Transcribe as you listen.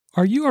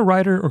Are you a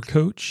writer or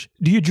coach?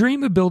 Do you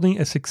dream of building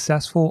a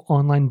successful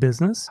online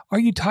business? Are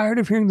you tired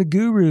of hearing the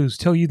gurus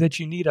tell you that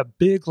you need a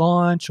big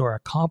launch or a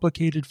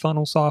complicated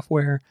funnel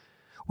software?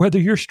 Whether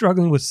you're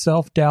struggling with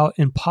self-doubt,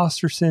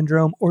 imposter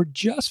syndrome, or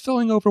just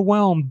feeling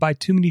overwhelmed by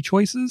too many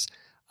choices,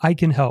 I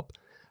can help.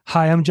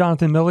 Hi, I'm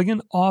Jonathan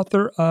Milligan,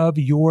 author of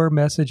Your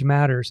Message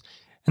Matters.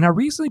 And I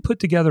recently put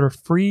together a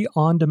free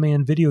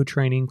on-demand video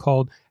training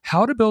called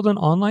How to Build an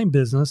Online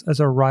Business as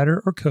a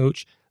Writer or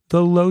Coach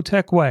the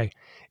Low-Tech Way.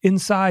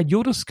 Inside,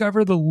 you'll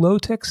discover the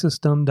low-tech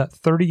system that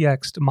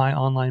 30x'd my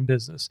online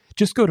business.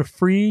 Just go to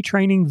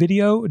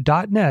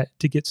freetrainingvideo.net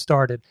to get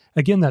started.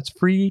 Again, that's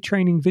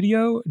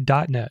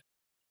freetrainingvideo.net.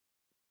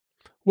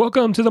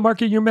 Welcome to the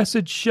Market Your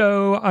Message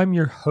Show. I'm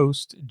your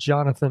host,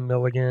 Jonathan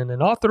Milligan,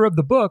 and author of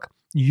the book,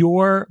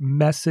 Your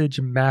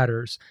Message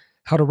Matters: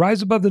 How to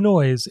Rise Above the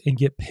Noise and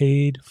Get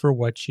Paid for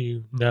What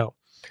You Know.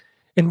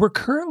 And we're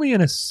currently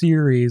in a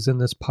series in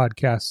this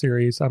podcast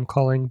series I'm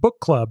calling Book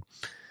Club.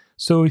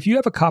 So if you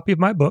have a copy of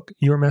my book,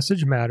 Your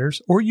Message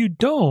Matters, or you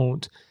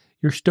don't,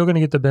 you're still going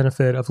to get the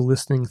benefit of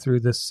listening through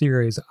this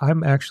series.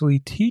 I'm actually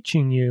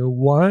teaching you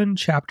one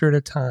chapter at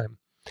a time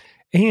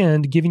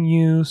and giving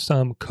you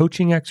some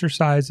coaching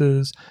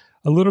exercises,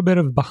 a little bit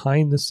of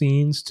behind the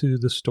scenes to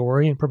the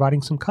story, and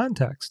providing some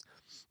context.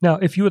 Now,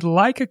 if you would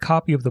like a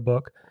copy of the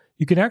book,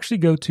 you can actually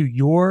go to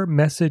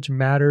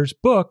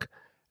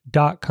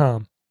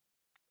yourmessagemattersbook.com.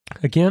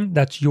 Again,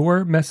 that's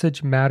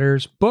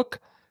yourmessagemattersbook.com.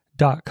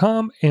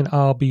 And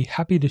I'll be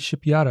happy to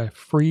ship you out a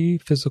free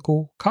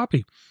physical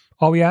copy.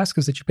 All we ask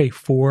is that you pay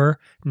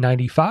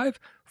 $4.95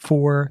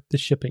 for the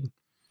shipping.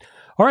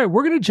 All right,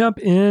 we're going to jump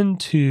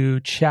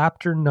into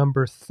chapter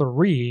number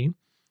 3,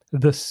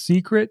 The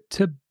Secret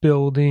to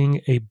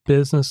Building a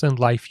Business and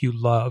Life You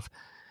Love.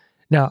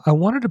 Now, I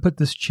wanted to put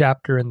this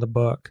chapter in the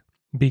book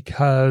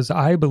because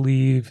I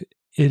believe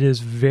it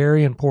is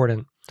very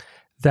important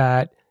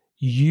that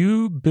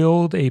you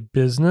build a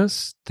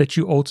business that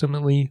you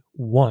ultimately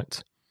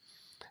want.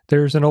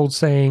 There's an old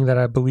saying that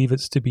I believe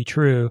it's to be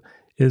true,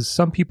 is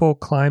some people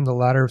climb the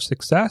ladder of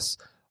success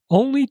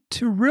only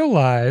to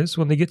realize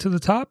when they get to the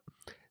top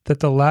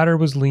that the ladder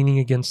was leaning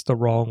against the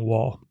wrong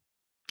wall.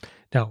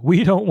 Now,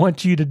 we don't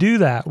want you to do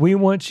that. We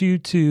want you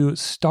to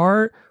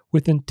start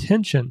with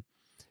intention,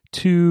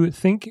 to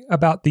think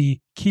about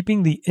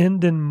keeping the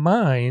end in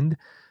mind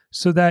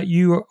so that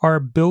you are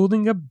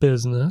building a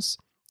business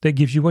that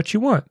gives you what you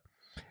want.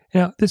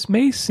 Now, this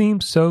may seem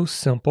so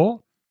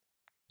simple,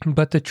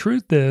 but the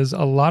truth is,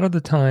 a lot of the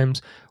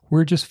times,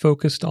 we're just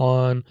focused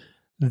on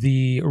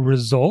the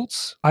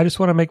results. I just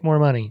want to make more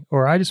money,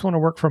 or I just want to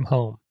work from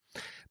home.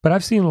 But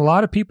I've seen a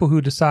lot of people who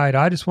decide,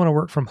 I just want to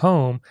work from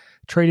home,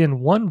 trade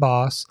in one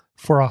boss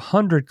for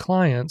 100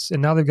 clients,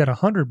 and now they've got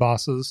 100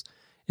 bosses.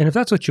 And if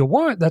that's what you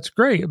want, that's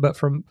great. But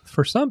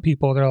for some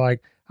people, they're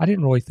like, I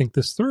didn't really think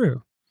this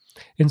through.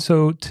 And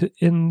so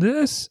in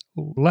this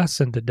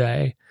lesson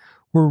today,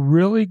 we're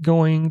really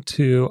going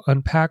to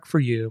unpack for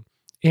you,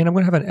 and I'm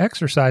going to have an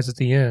exercise at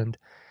the end,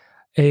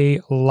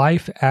 a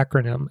life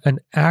acronym, an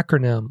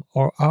acronym,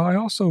 or I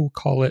also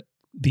call it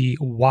the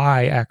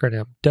WHY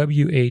acronym,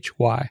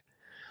 WHY.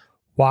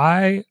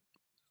 Why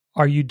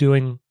are you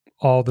doing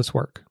all this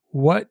work?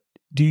 What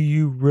do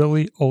you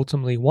really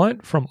ultimately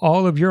want from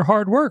all of your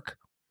hard work?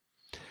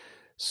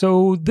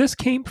 So this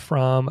came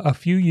from a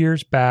few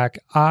years back.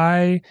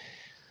 I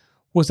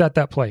was at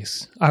that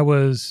place. I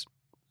was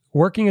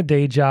working a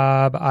day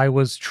job. I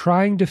was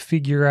trying to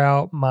figure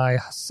out my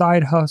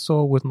side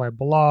hustle with my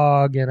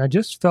blog, and I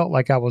just felt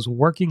like I was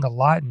working a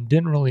lot and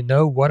didn't really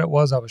know what it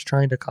was I was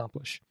trying to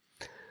accomplish.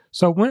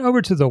 So I went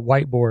over to the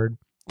whiteboard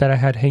that I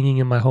had hanging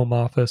in my home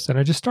office, and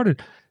I just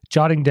started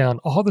jotting down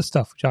all the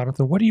stuff.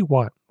 Jonathan, what do you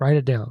want? Write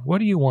it down. What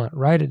do you want?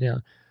 Write it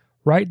down.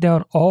 Write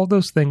down all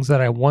those things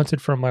that I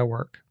wanted from my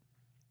work.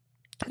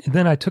 And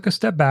then I took a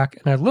step back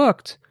and I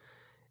looked,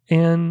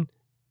 and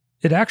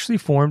it actually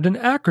formed an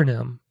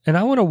acronym. And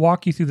I want to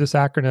walk you through this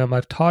acronym.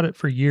 I've taught it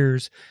for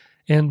years.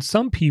 And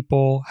some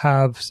people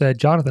have said,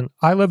 Jonathan,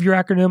 I love your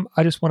acronym.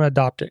 I just want to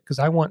adopt it because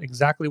I want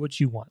exactly what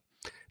you want.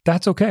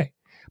 That's okay.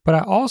 But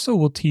I also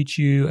will teach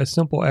you a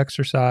simple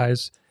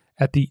exercise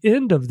at the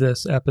end of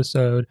this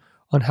episode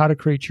on how to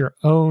create your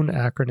own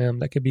acronym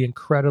that can be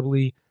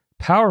incredibly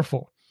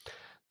powerful.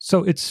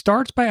 So it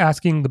starts by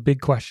asking the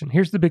big question.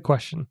 Here's the big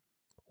question.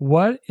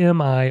 What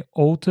am I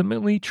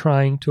ultimately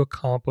trying to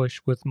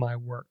accomplish with my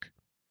work?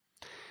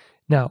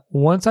 Now,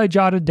 once I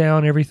jotted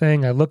down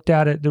everything, I looked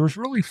at it, there was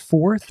really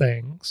 4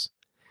 things,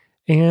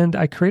 and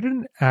I created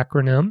an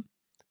acronym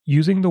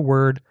using the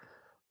word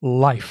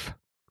life.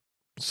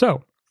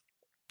 So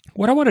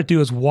what I want to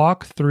do is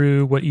walk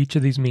through what each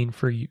of these mean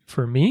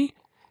for me,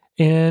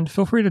 and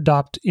feel free to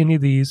adopt any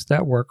of these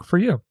that work for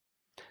you.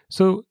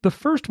 So the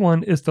first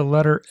one is the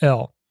letter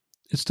L.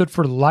 It stood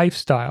for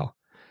lifestyle.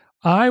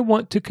 I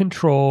want to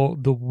control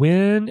the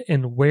when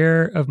and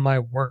where of my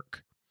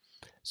work.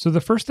 So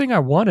the first thing I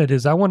wanted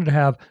to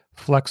have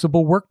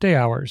flexible workday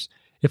hours.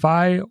 If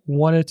I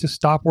wanted to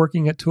stop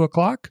working at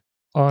 2:00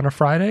 on a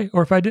Friday,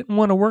 or if I didn't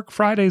want to work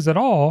Fridays at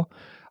all,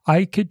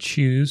 I could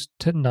choose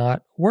to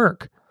not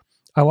work.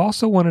 I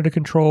also wanted to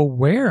control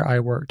where I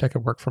worked. I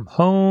could work from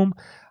home.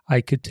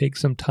 I could take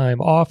some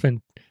time off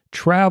and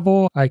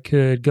travel. I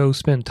could go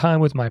spend time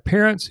with my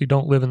parents who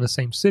don't live in the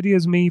same city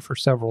as me for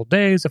several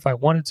days if I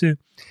wanted to.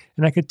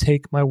 And I could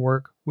take my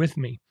work with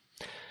me.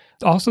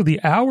 Also, the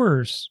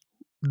hours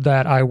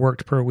that I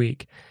worked per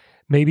week.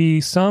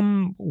 Maybe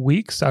some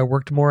weeks I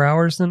worked more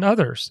hours than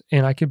others,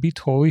 and I could be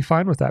totally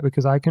fine with that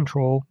because I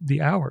control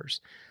the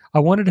hours. I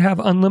wanted to have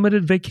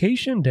unlimited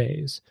vacation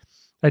days.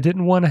 I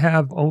didn't want to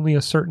have only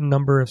a certain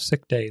number of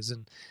sick days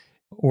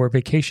or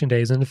vacation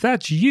days. And if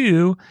that's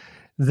you,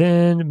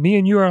 then me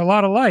and you are a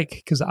lot alike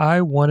because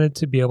I wanted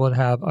to be able to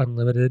have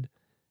unlimited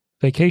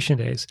vacation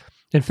days.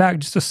 In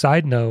fact, just a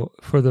side note,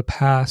 for the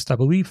past, I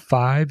believe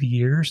 5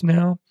 years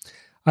now,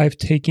 I've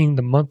taken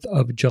the month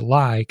of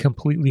July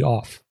completely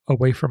off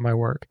away from my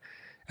work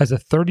as a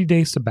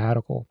 30-day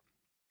sabbatical.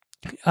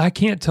 I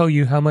can't tell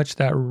you how much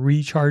that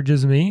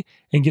recharges me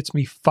and gets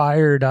me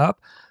fired up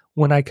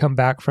when I come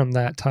back from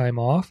that time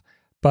off.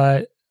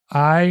 But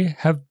I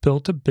have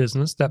built a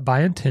business that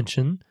by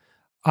intention,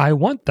 I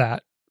want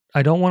that.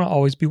 I don't want to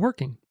always be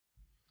working.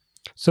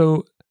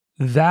 So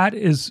that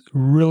is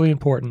really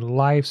important.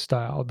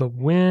 Lifestyle, the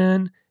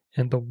when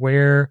and the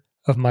where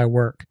of my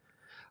work.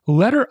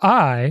 Letter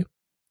I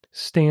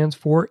stands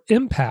for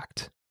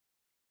impact.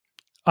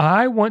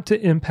 I want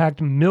to impact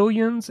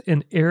millions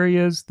in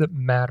areas that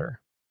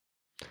matter.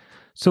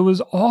 So it was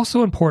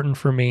also important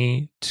for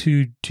me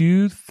to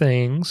do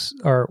things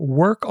or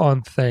work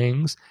on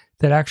things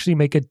that actually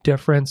make a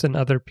difference in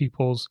other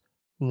people's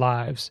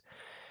lives.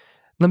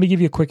 Let me give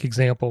you a quick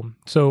example.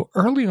 So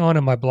early on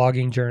in my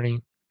blogging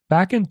journey,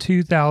 back in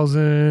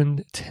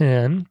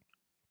 2010,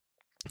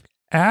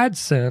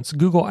 AdSense,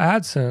 Google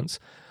AdSense,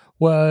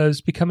 was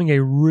becoming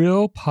a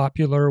real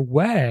popular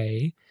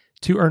way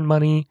to earn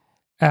money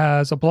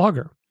as a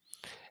blogger.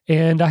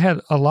 And I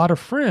had a lot of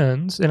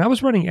friends, and I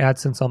was running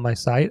AdSense on my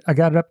site. I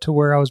got it up to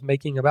where I was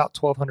making about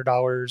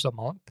 $1,200 a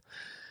month.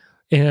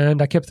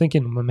 And I kept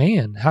thinking,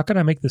 man, how can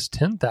I make this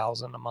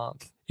 $10,000 a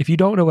month? If you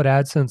don't know what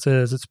AdSense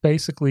is, it's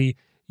basically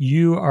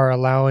you are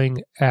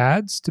allowing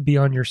ads to be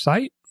on your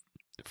site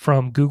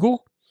from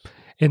Google.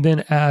 And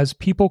then as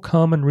people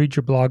come and read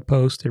your blog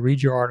posts, they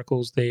read your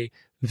articles, they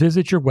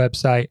visit your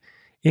website,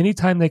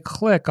 anytime they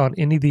click on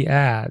any of the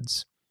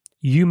ads,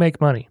 you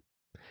make money.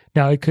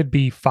 Now, it could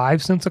be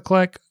 5 cents a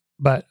click,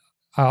 but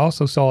I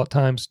also saw at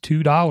times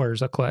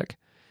 $2 a click.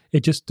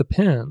 It just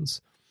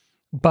depends.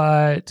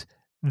 But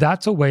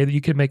that's a way that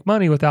you can make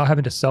money without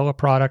having to sell a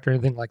product or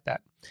anything like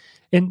that.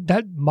 And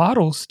that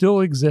model still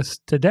exists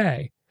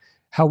today.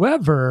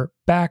 However,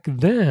 back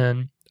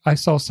then, I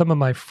saw some of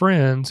my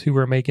friends who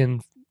were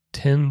making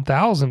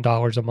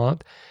 $10,000 a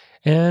month,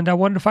 and I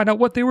wanted to find out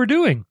what they were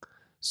doing.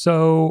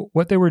 So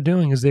what they were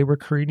doing is they were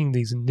creating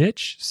these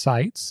niche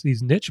sites,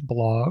 these niche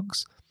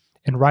blogs,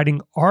 and writing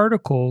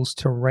articles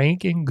to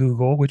rank in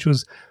Google, which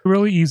was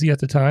really easy at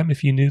the time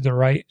if you knew the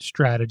right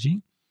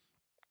strategy.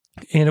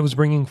 And it was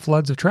bringing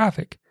floods of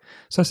traffic.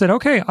 So I said,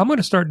 okay, I'm going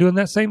to start doing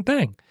that same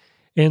thing.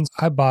 And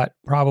I bought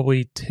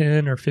probably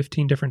 10 or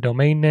 15 different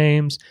domain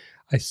names.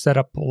 I set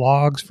up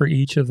blogs for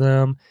each of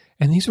them.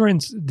 And these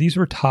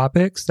were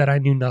topics that I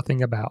knew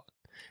nothing about.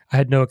 I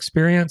had no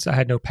experience. I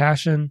had no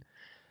passion.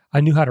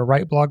 I knew how to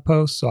write blog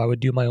posts, so I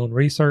would do my own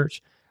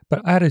research.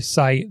 But I had a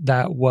site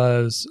that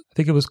was, I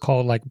think it was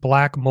called like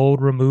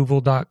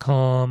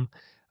blackmoldremoval.com.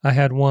 I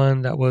had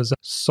one that was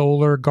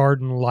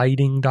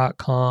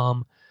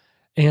solargardenlighting.com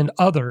and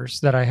others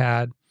that I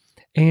had.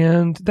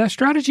 And that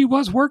strategy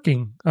was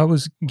working. I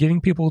was getting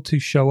people to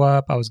show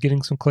up. I was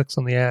getting some clicks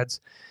on the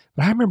ads.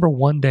 But I remember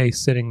one day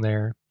sitting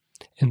there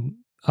and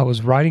I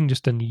was writing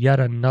just yet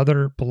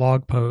another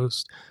blog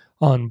post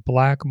on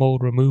black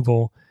mold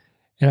removal.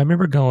 And I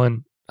remember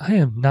going, I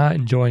am not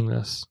enjoying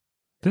this.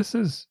 I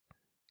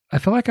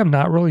feel like I'm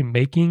not really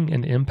making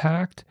an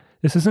impact.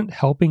 This isn't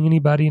helping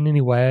anybody in any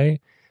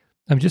way.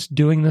 I'm just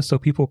doing this so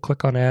people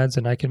click on ads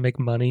and I can make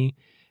money.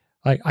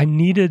 Like, I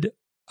needed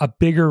a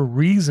bigger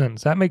reason.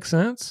 Does that make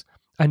sense?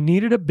 I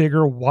needed a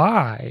bigger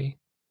why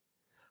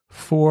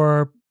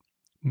for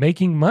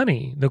making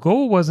money. The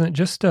goal wasn't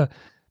just to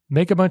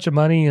make a bunch of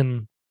money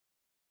and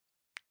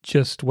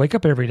just wake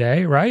up every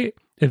day, right?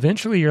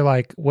 Eventually you're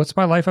like, what's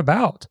my life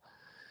about?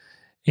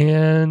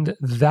 And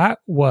that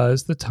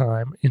was the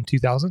time in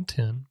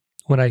 2010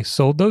 when I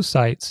sold those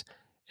sites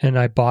and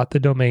I bought the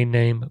domain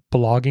name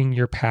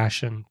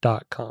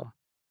bloggingyourpassion.com.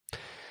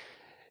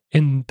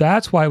 And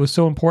that's why it was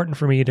so important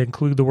for me to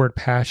include the word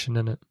passion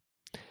in it,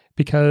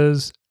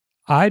 because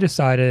I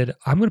decided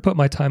I'm going to put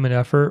my time and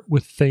effort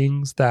with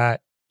things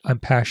that I'm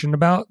passionate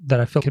about, that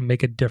I feel can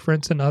make a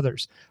difference in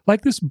others.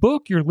 Like this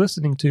book you're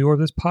listening to or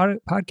this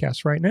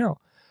podcast right now.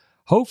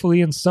 Hopefully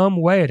in some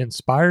way it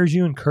inspires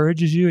you,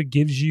 encourages you, it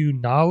gives you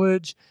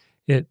knowledge,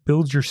 it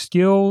builds your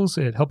skills,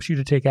 it helps you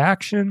to take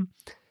action.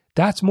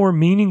 That's more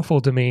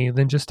meaningful to me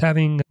than just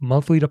having a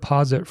monthly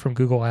deposit from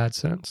Google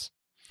AdSense.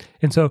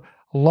 And so,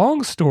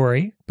 long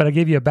story, but I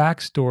gave you a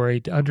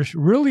backstory to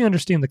really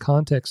understand the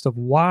context of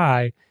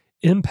why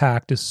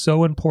impact is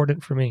so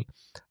important for me.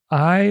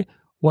 I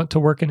want to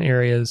work in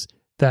areas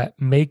that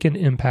make an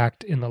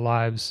impact in the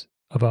lives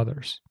of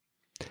others.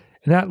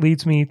 And that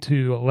leads me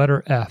to a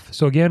letter F.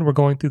 So again, we're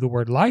going through the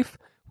word life.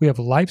 We have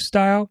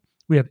lifestyle.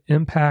 We have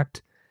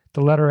impact.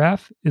 The letter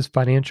F is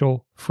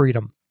financial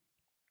freedom.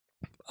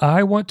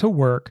 I want to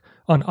work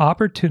on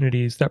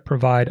opportunities that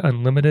provide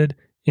unlimited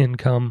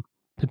income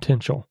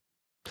potential.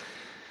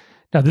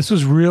 Now, this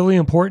was really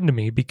important to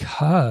me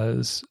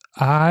because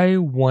I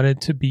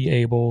wanted to be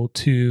able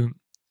to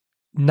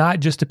not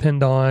just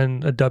depend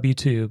on a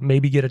W-2,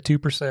 maybe get a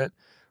 2%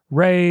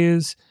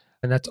 raise,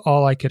 and that's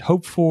all I could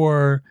hope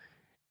for.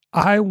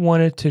 I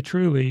wanted to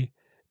truly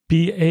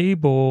be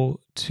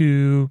able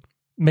to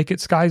make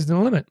it sky's the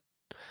limit.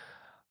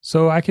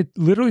 So I could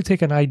literally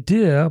take an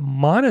idea,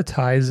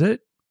 monetize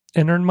it,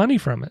 and earn money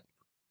from it.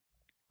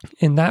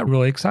 And that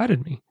really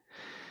excited me.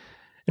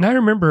 And I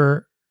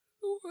remember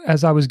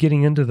as I was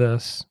getting into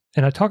this,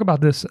 and I talk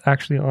about this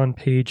actually on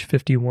page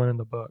 51 in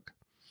the book,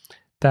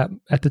 that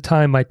at the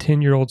time, my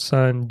 10-year-old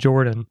son,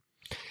 Jordan,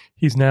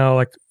 he's now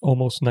like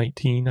almost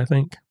 19, I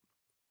think,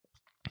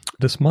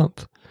 this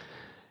month.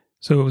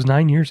 So it was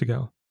 9 years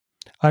ago.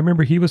 I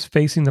remember he was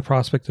facing the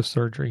prospect of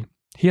surgery.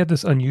 He had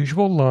this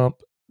unusual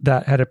lump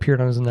that had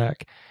appeared on his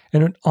neck.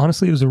 And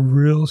honestly, it was a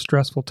real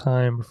stressful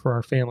time for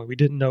our family. We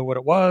didn't know what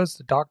it was.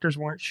 The doctors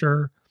weren't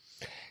sure.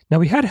 Now,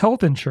 we had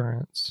health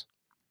insurance.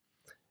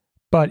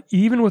 But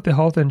even with the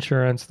health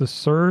insurance, the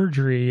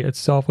surgery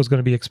itself was going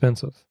to be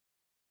expensive.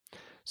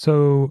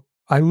 So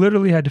I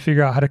literally had to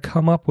figure out how to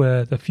come up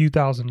with a few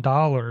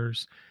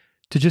 $1,000s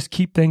to just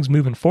keep things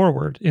moving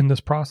forward in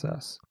this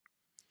process.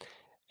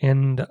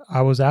 And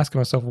I was asking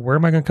myself, where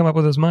am I going to come up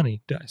with this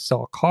money? Do I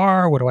sell a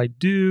car? What do I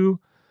do?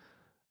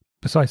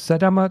 So I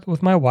sat down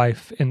with my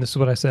wife, and this is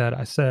what I said.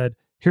 I said,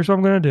 here's what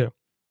I'm going to do.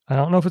 I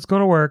don't know if it's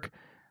going to work,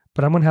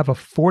 but I'm going to have a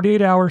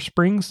 48-hour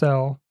spring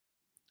sale.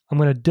 I'm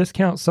going to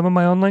discount some of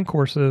my online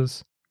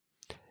courses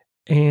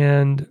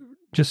and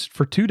just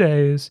for 2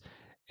 days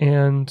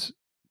and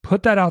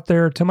put that out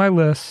there to my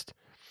list.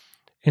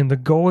 And the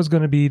goal is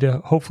going to be to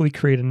hopefully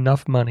create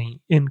enough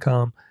money,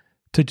 income,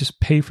 to just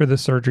pay for the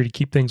surgery to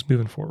keep things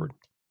moving forward.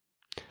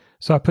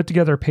 So I put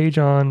together a page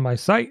on my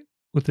site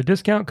with the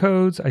discount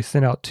codes. I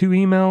sent out 2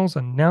 emails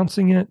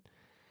announcing it.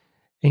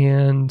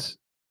 And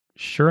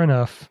sure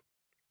enough,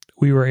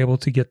 we were able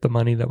to get the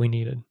money that we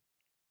needed.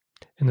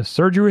 And the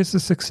surgery was a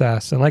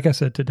success. And like I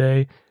said,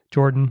 today,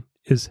 Jordan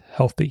is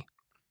healthy.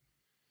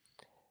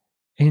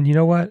 And you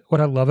know what?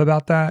 What I love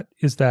about that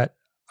is that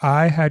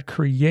I had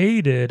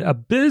created a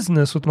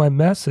business with my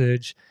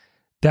message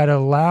that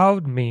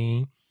allowed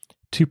me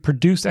to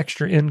produce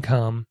extra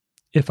income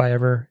if I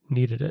ever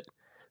needed it.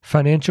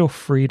 Financial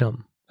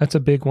freedom. That's a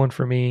big one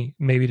for me.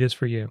 Maybe it is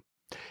for you.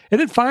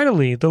 And then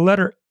finally, the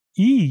letter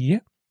E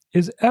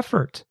is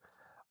effort.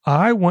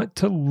 I want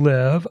to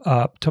live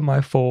up to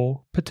my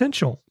full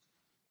potential.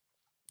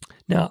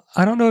 Now,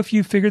 I don't know if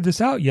you figured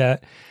this out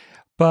yet,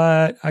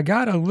 but I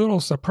got a little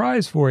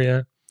surprise for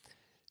you.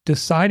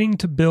 Deciding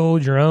to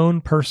build your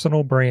own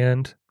personal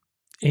brand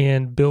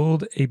and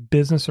build a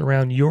business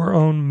around your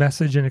own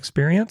message and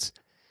experience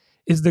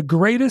is the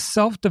greatest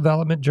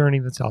self-development journey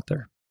that's out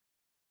there.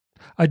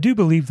 I do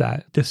believe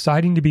that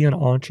deciding to be an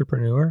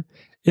entrepreneur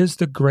is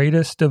the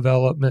greatest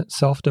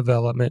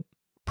self-development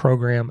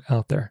program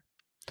out there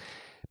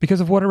because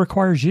of what it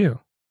requires you.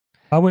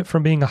 I went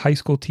from being a high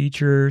school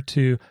teacher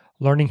to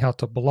learning how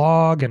to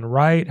blog and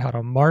write, how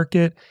to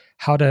market,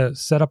 how to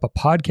set up a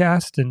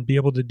podcast and be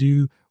able to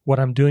do what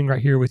I'm doing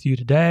right here with you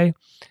today,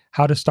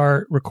 how to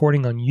start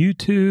recording on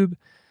YouTube.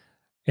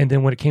 And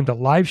then when it came to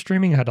live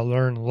streaming, I had to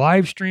learn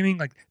live streaming.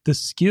 Like the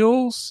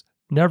skills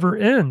never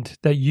end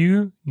that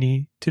you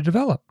need to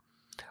develop,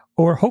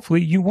 or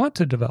hopefully you want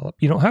to develop.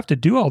 You don't have to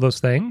do all those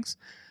things,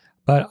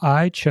 but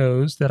I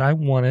chose that I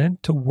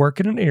wanted to work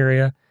in an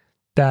area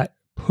that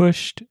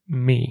pushed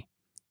me,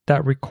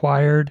 that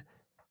required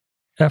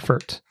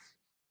effort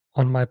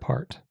on my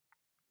part.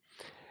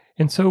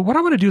 And so what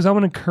I want to do is I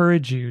want to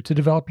encourage you to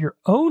develop your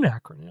own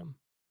acronym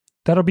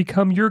that'll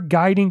become your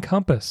guiding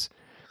compass.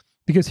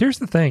 Because here's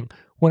the thing,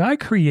 when I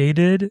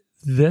created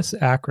this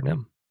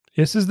acronym,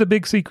 this is the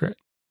big secret,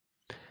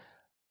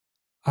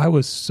 I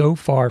was so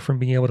far from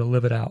being able to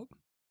live it out.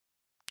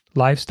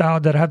 Lifestyle,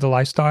 did I have the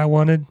lifestyle I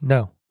wanted?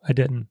 No, I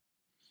didn't.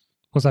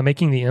 Was I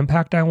making the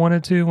impact I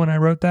wanted to when I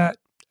wrote that?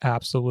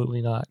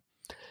 Absolutely not.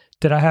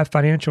 Did I have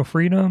financial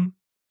freedom?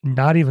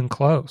 Not even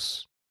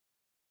close.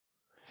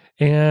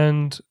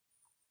 And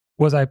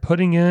was I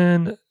putting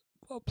in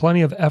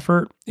plenty of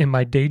effort in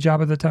my day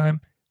job at the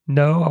time?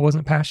 No, I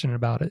wasn't passionate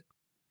about it.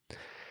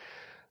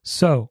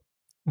 So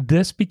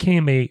this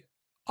became a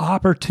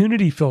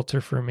opportunity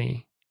filter for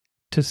me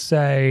to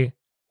say,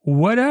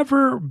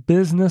 whatever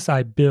business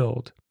I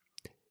build,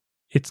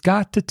 it's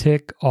got to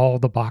tick all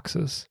the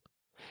boxes.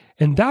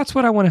 And that's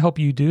what I want to help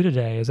you do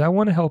today, is I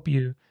want to help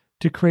you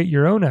to create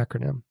your own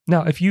acronym.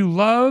 Now, if you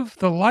love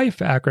the LIFE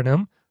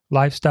acronym,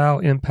 lifestyle,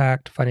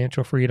 impact,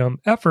 financial freedom,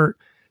 effort,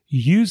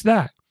 use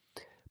that.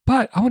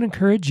 But I want to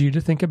encourage you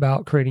to think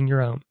about creating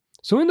your own.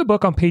 So in the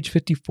book on page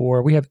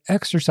 54, we have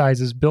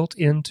exercises built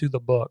into the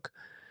book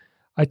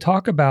I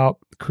talk about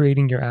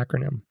creating your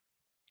acronym.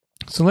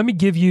 So let me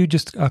give you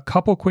just a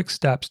couple quick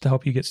steps to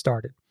help you get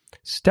started.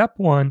 Step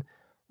 1,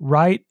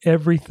 write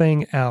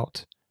everything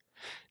out.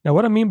 Now,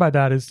 what I mean by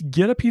that is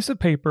get a piece of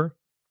paper,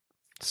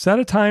 set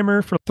a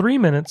timer for 3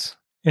 minutes,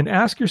 and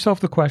ask yourself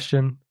the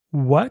question,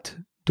 what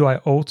do I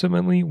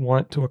ultimately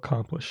want to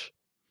accomplish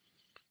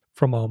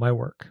from all my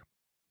work?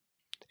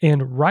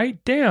 And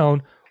write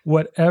down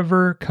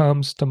whatever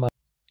comes to mind.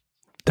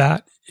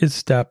 That is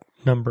step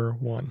number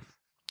 1.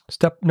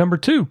 Step number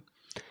 2,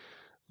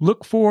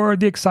 look for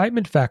the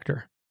excitement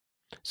factor.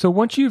 So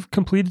once you've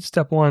completed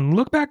step 1,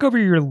 look back over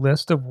your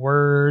list of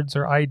words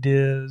or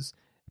ideas.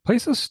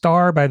 Place a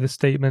star by the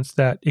statements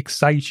that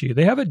excite you.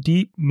 They have a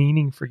deep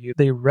meaning for you.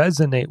 They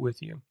resonate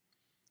with you.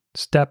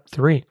 Step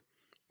 3,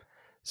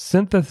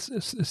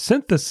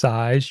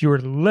 synthesize your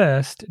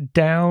list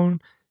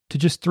down to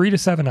just 3 to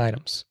 7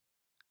 items.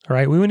 All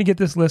right, we want to get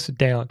this list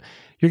down.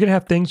 You're going to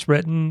have things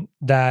written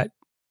that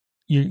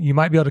you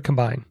might be able to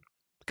combine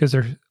because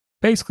they're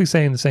basically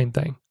saying the same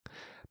thing.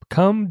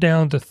 Come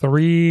down to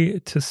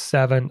 3 to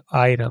 7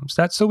 items.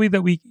 That's so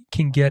that we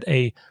can get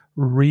a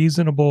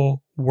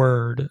reasonable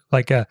word,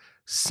 like a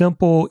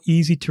simple,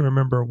 easy to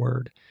remember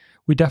word.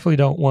 We definitely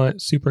don't want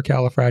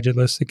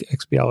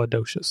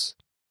supercalifragilisticexpialidocious.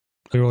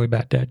 A really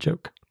bad dad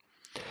joke.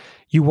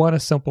 You want a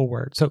simple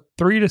word. So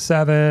 3 to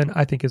 7,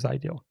 I think, is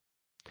ideal.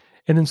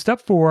 And then step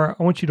 4,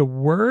 I want you to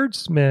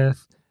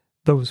wordsmith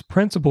those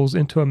principles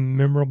into a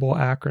memorable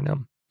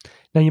acronym.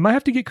 Now, you might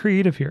have to get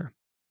creative here.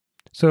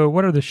 So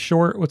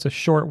what's a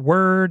short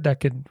word that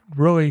could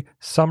really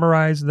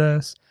summarize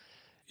this?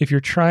 If you're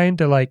trying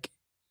to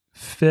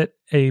fit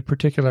a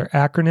particular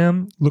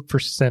acronym, look for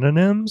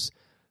synonyms.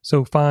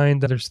 So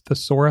find that there's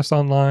thesaurus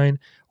online,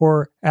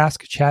 or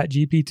ask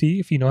ChatGPT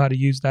if you know how to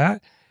use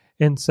that,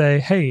 and say,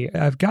 hey,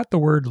 I've got the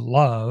word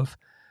love,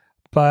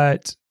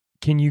 but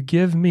can you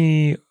give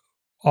me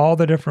all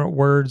the different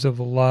words of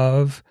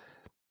love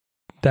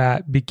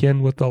that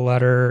begin with the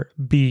letter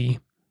B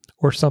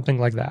or something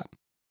like that?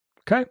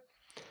 Okay.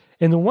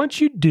 And then once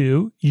you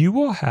do, you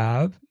will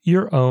have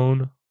your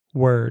own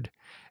word.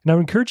 And I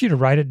would encourage you to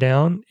write it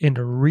down and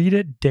to read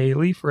it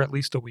daily for at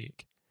least a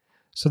week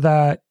so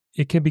that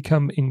it can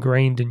become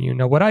ingrained in you.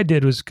 Now, what I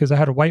did was, because I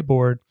had a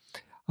whiteboard,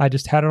 I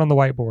just had it on the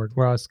whiteboard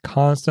where I was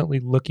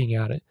constantly looking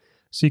at it.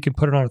 So you can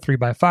put it on a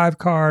 3x5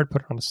 card,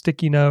 put it on a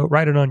sticky note,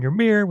 write it on your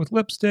mirror with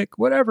lipstick,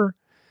 whatever.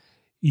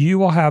 You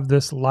will have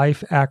this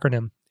life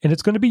acronym, and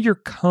it's going to be your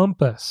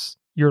compass,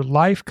 your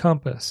life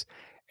compass,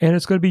 and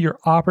it's going to be your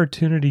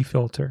opportunity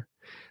filter.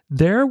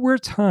 There were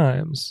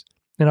times,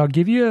 and I'll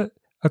give you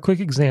a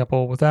quick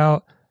example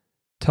without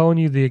telling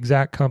you the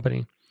exact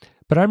company,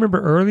 but I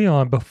remember early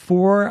on,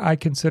 before I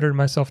considered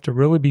myself to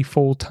really be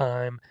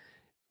full-time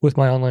with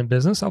my online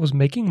business, I was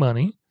making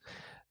money,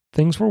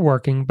 things were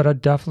working, but I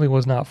definitely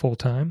was not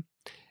full-time,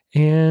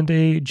 and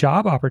a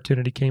job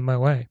opportunity came my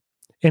way.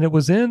 And it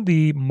was in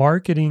the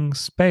marketing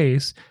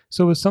space,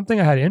 so it was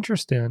something I had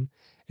interest in,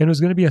 and it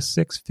was going to be a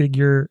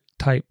 6-figure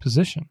type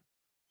position.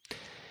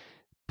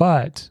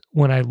 But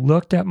when I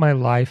looked at my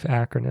life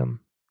acronym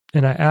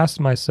and I asked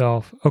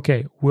myself,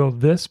 okay, will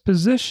this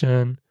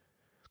position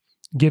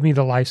give me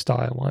the lifestyle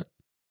I want?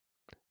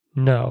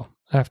 No,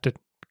 I have to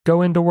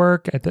go into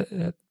work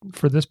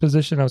for this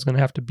position. I was going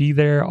to have to be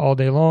there all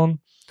day long.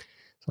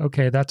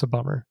 Okay, that's a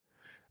bummer.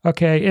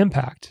 Okay,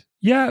 impact.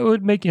 Yeah, it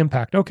would make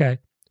impact. Okay,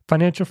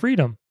 financial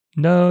freedom.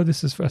 No,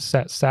 this is a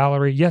set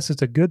salary. Yes,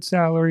 it's a good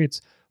salary.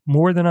 It's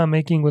more than I'm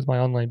making with my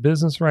online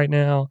business right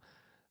now,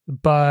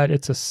 but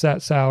it's a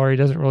set salary. It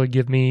doesn't really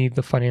give me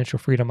the financial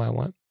freedom I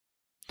want.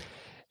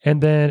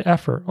 And then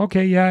effort.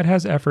 Okay, yeah, it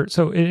has effort.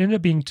 So it ended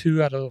up being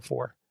 2 out of the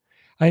 4.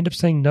 I ended up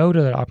saying no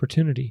to that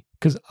opportunity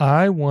because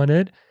I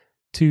wanted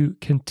to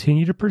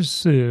continue to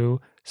pursue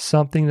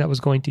something that was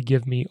going to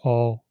give me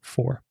all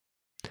 4.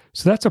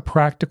 So that's a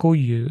practical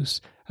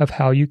use of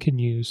how you can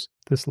use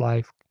this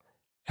life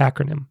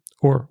acronym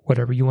or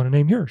whatever you want to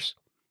name yours.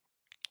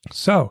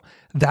 So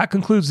that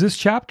concludes this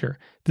chapter.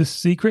 The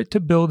secret to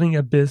building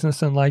a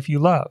business and life you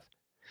love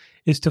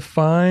is to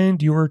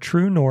find your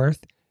true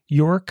north,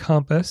 your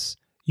compass,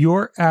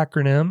 your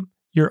acronym,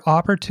 your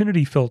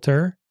opportunity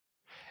filter,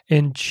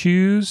 and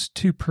choose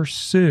to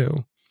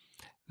pursue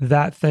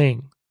that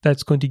thing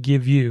that's going to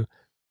give you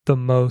the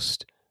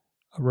most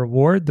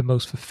reward, the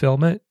most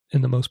fulfillment,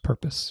 and the most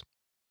purpose.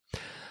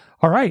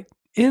 All right.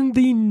 In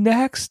the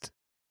next,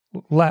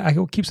 I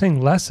keep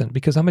saying lesson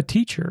because I'm a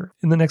teacher.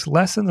 In the next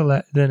lesson,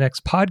 the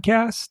next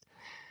podcast,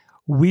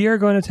 we are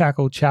going to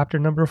tackle chapter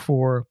number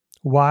 4,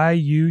 why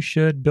you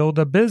should build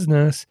a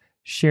business,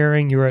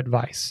 sharing your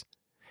advice.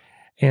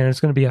 And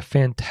it's going to be a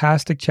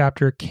fantastic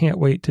chapter. Can't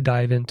wait to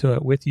dive into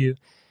it with you.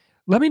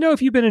 Let me know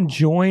if you've been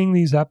enjoying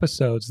these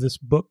episodes, this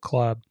book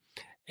club.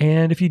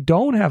 And if you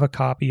don't have a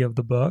copy of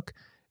the book,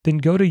 then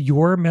go to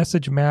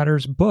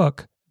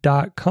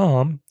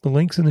yourmessagemattersbook.com. The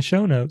link's in the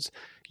show notes.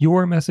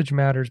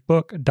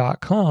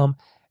 yourmessagemattersbook.com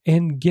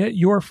and get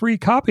your free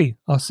copy.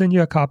 I'll send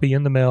you a copy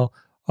in the mail.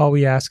 All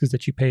we ask is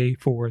that you pay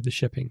for the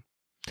shipping.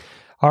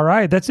 All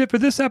right, that's it for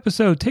this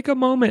episode. Take a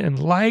moment and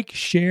like,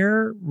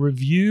 share,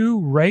 review,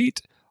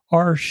 rate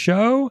our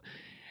show.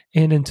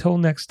 And until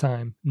next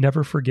time,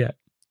 never forget,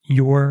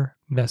 your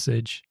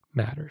message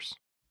matters.